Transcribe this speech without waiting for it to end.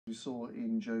We saw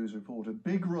in Joe's report, a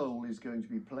big role is going to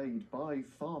be played by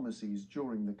pharmacies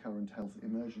during the current health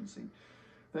emergency.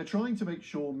 They're trying to make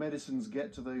sure medicines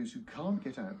get to those who can't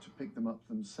get out to pick them up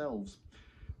themselves.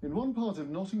 In one part of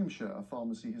Nottinghamshire, a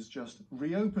pharmacy has just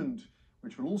reopened,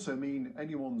 which will also mean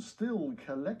anyone still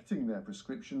collecting their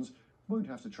prescriptions won't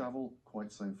have to travel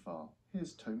quite so far.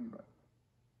 Here's Tony Rowe.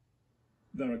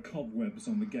 There are cobwebs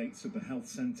on the gates of the health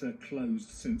centre, closed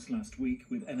since last week,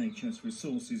 with NHS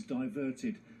resources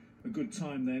diverted. A good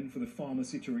time then for the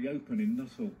pharmacy to reopen in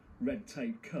Nuthall. Red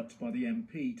tape cut by the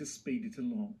MP to speed it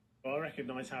along. I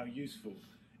recognise how useful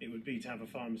it would be to have a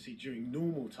pharmacy during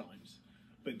normal times,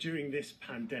 but during this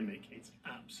pandemic it's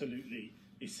absolutely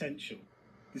essential.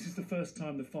 This is the first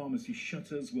time the pharmacy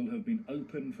shutters will have been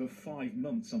open for 5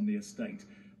 months on the estate.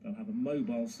 They'll have a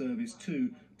mobile service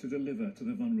too to deliver to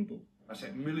the vulnerable. I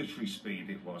said military speed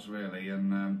it was really,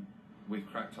 and we've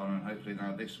cracked on, and hopefully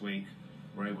now this week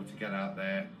we're able to get out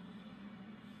there,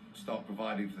 start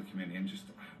providing for the community, and just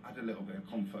add a little bit of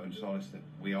comfort and solace that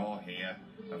we are here,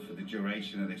 and for the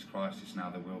duration of this crisis now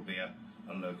there will be a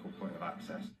local point of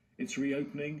access. It's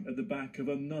reopening at the back of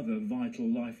another vital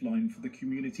lifeline for the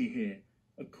community here,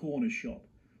 a corner shop.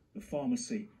 The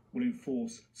pharmacy will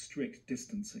enforce strict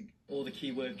distancing. All the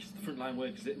key workers, the frontline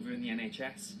workers that were in the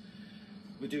NHS,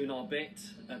 we're doing our bit.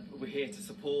 We're here to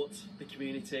support the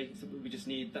community. So we just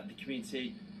need that the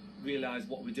community realise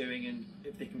what we're doing and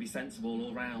if they can be sensible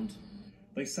all round.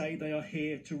 They say they are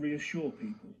here to reassure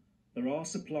people. There are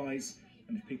supplies,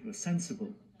 and if people are sensible,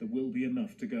 there will be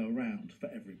enough to go around for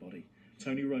everybody.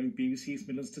 Tony Rowe, BBC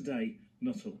Midlands Today,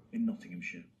 Nuthall in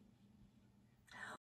Nottinghamshire.